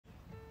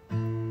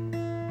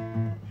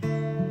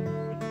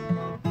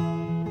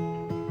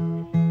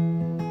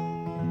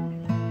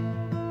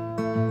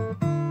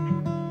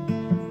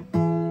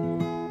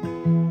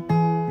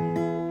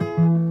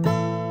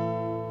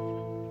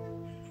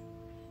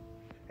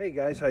Hey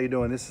guys, how you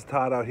doing? This is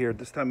Todd out here.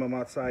 This time I'm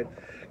outside.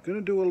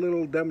 Gonna do a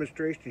little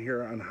demonstration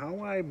here on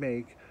how I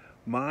make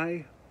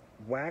my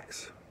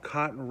wax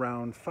cotton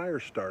round fire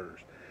starters.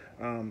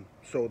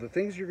 So the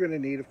things you're gonna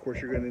need, of course,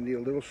 you're gonna need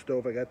a little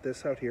stove. I got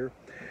this out here.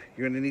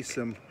 You're gonna need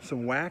some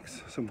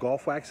wax, some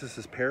golf wax. This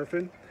is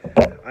paraffin.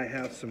 I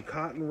have some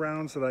cotton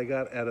rounds that I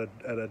got at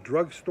a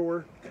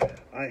drugstore.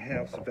 I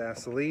have some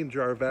Vaseline,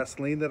 jar of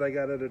Vaseline that I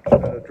got at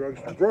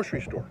a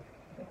grocery store.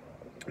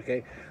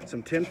 Okay,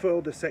 some tin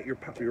foil to set your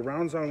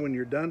rounds on when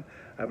you're done.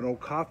 I have an old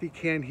coffee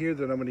can here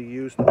that I'm going to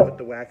use to put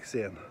the wax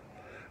in.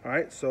 All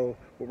right, so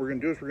what we're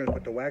going to do is we're going to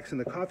put the wax in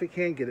the coffee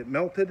can, get it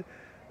melted,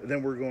 and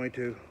then we're going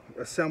to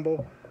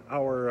assemble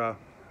our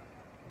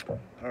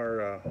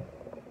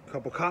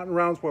couple cotton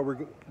rounds while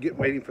we're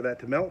waiting for that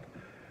to melt.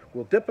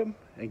 We'll dip them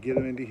and get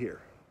them into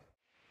here.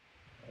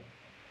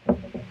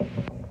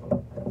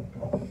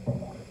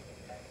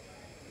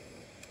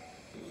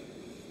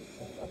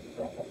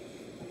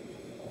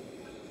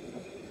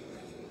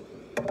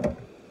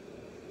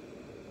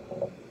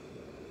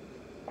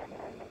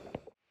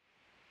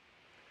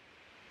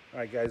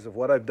 All right, guys,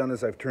 what I've done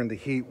is I've turned the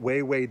heat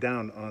way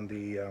down on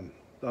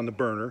the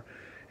burner,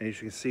 and as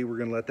you can see, we're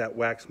going to let that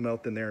wax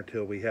melt in there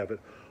until we have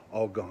it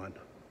all gone.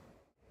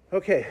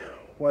 Okay,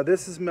 while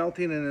this is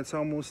melting and it's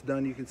almost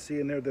done, you can see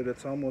in there that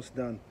it's almost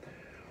done.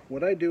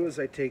 What I do is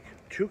I take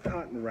two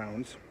cotton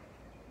rounds.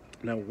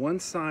 Now one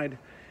side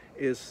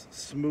is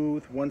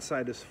smooth, one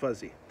side is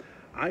fuzzy.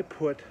 I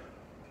put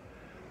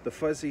the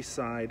fuzzy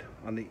side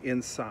on the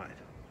inside.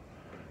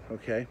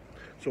 Okay,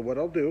 so what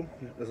I'll do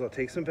is I'll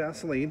take some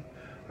Vaseline.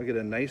 I'll get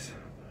a nice,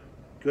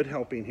 good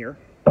helping here.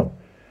 And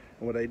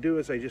what I do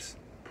is I just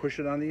push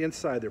it on the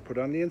inside there, put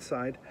it on the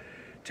inside,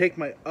 take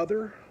my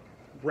other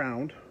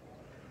round,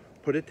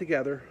 put it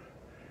together,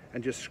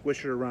 and just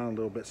squish it around a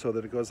little bit so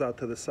that it goes out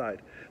to the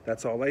side.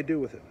 That's all I do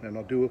with it. And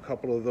I'll do a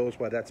couple of those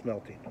while that's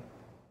melting.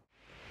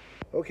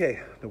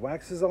 Okay, the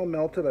wax is all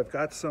melted. I've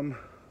got some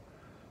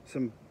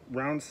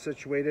rounds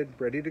situated,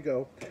 ready to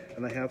go.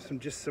 And I have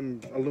just some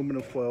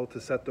aluminum foil to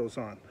set those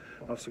on.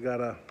 I also got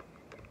a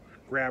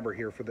grabber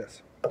here for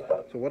this.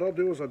 So what I'll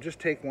do is I'll just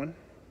take one,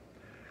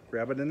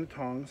 grab it in the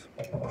tongs,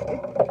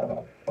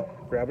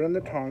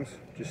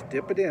 just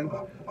dip it in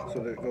so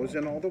that it goes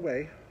in all the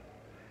way,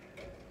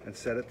 and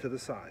set it to the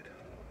side.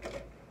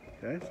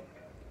 Okay,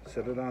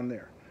 set it on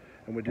there.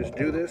 And we just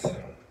do this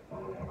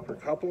for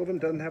a couple of them.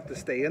 Doesn't have to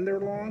stay in there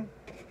long,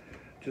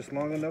 just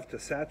long enough to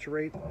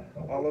saturate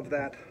all of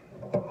that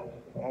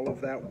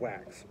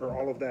wax, or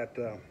all of that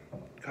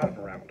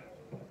cotton round.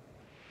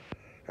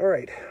 All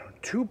right,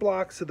 2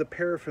 blocks of the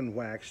paraffin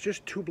wax,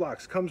 just 2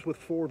 blocks, comes with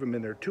 4 of them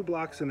in there, 2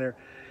 blocks in there.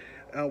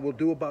 We'll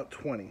do about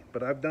 20,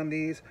 but I've done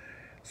these,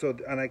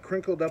 and I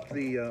crinkled up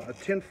the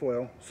tin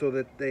foil so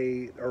that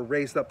they are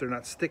raised up, they're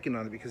not sticking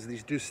on it, because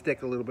these do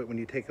stick a little bit when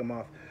you take them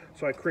off.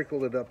 So I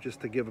crinkled it up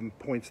just to give them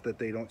points that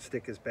they don't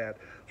stick as bad.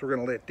 So we're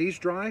gonna let these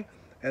dry,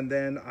 and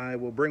then I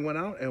will bring one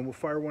out and we'll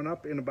fire one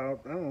up in about,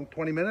 I don't know,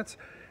 20 minutes,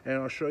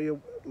 and I'll show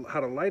you how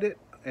to light it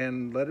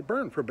and let it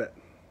burn for a bit.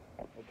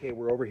 Okay,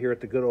 we're over here at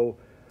the good old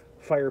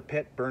fire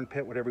pit, burn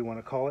pit, whatever you want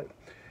to call it.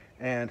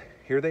 And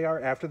here they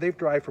are after they've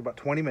dried for about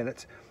 20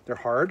 minutes. They're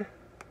hard,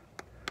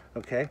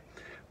 okay?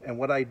 And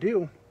what I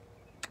do,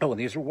 oh, and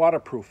these are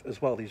waterproof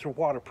as well. These are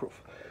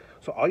waterproof.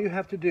 So all you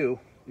have to do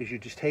is you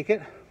just take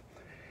it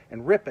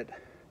and rip it.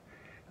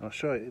 And I'll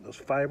show you those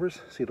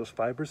fibers. See those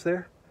fibers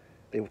there?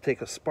 They will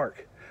take a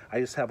spark. I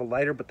just have a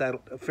lighter, but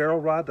a ferro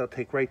rod, they'll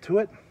take right to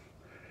it.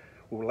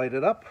 We'll light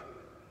it up.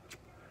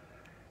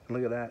 And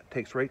look at that, it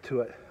takes right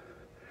to it.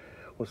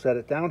 We'll set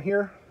it down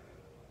here.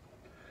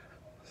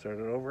 Start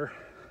it over.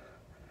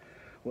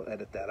 We'll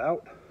edit that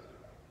out.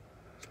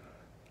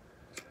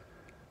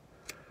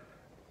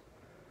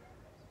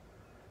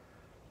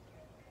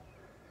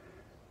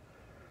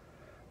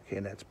 Okay,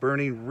 and that's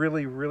burning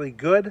really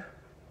good.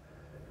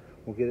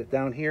 We'll get it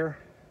down here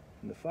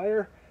in the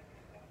fire.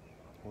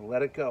 We'll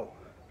let it go.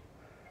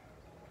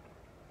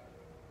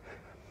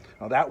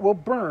 Now that will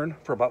burn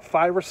for about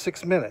 5 or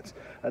 6 minutes.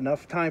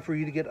 Enough time for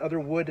you to get other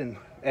wood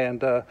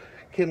and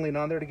kindling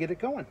on there to get it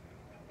going.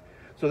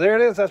 So there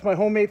it is. That's my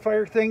homemade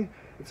fire thing.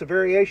 It's a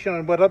variation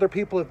on what other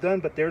people have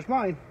done, but there's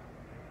mine.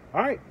 All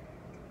right.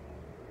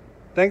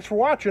 Thanks for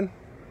watching.